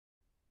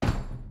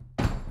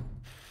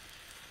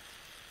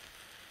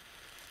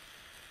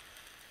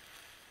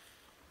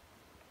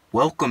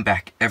Welcome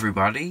back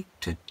everybody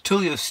to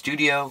Tulio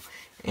Studio,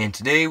 and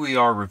today we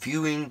are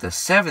reviewing the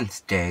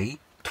 7th day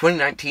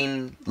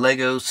 2019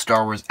 LEGO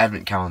Star Wars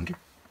Advent Calendar.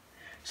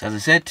 So as I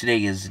said,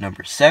 today is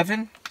number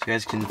 7. So you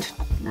guys can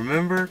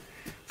remember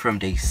from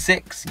day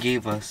 6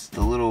 gave us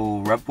the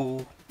little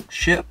rebel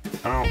ship.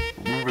 I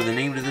don't remember the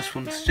name of this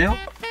one still.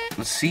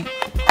 Let's see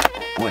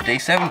what day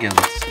 7 gives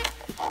us.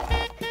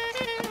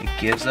 It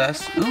gives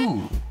us,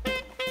 looks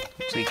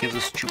like it gives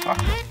us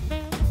Chewbacca.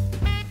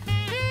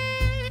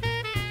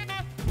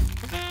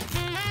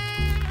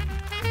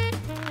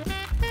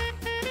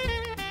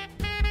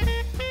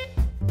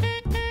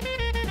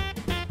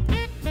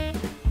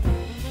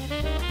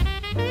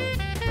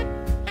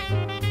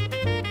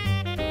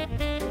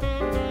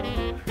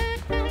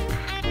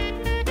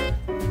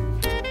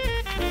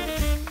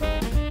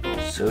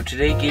 So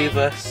today gave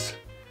us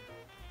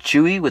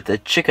Chewie with the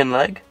chicken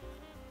leg.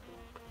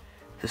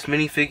 This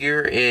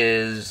minifigure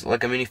is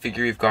like a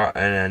minifigure you've got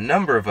in a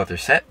number of other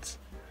sets,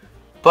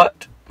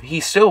 but he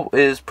still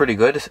is pretty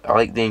good. I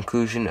like the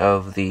inclusion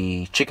of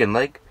the chicken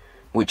leg,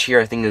 which here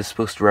I think is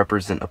supposed to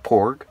represent a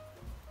porg.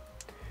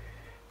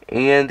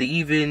 And they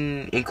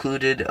even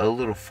included a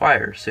little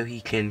fire so he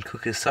can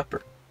cook his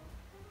supper.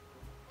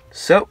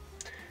 So,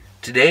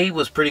 today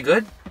was pretty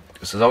good.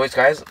 So as always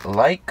guys,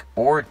 like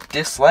or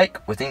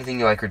dislike with anything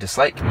you like or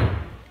dislike.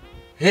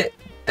 Hit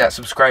that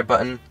subscribe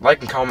button, like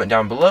and comment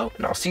down below,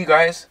 and I'll see you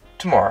guys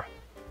tomorrow.